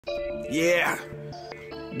Yeah,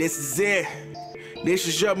 this is it. This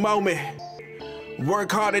is your moment.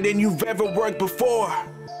 Work harder than you've ever worked before.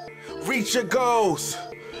 Reach your goals.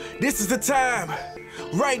 This is the time.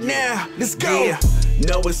 Right now, let's go. Yeah.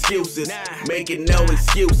 No excuses, making no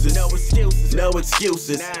excuses. No excuses, no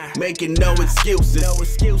excuses, making no excuses. No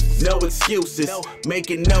excuses, no excuses,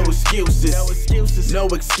 making no excuses. No excuses, no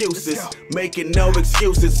excuses, making no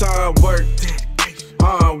excuses. Hard work,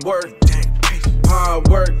 hard work, hard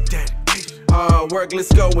work, hard work.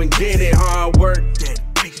 Let's go and get it. Hard work,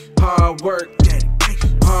 hard work,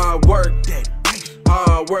 hard work,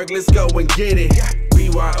 hard work. Let's go and get it.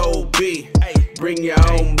 BYOB, bring your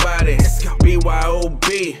own body.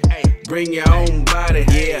 BYOB, bring your own body.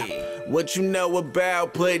 Yeah, what you know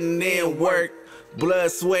about putting in work?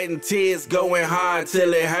 Blood, sweat, and tears, going hard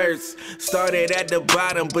till it hurts. Started at the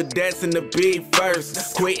bottom, but dancing to be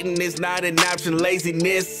first. Quitting is not an option,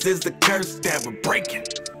 laziness is the curse that we're breaking.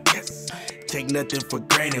 Yes, take nothing for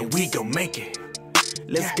granted, we gon' make it.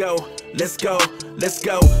 Let's go, let's go, let's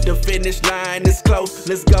go. The finish line is close.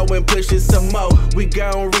 Let's go and push it some more. We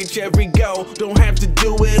gon' reach every goal. Don't have to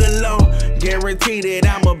do it alone. Guarantee that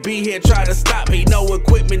I'ma be here, try to stop me. No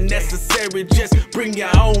equipment necessary, just bring your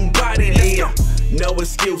own body. Yeah. No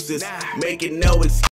excuses, making no excuses.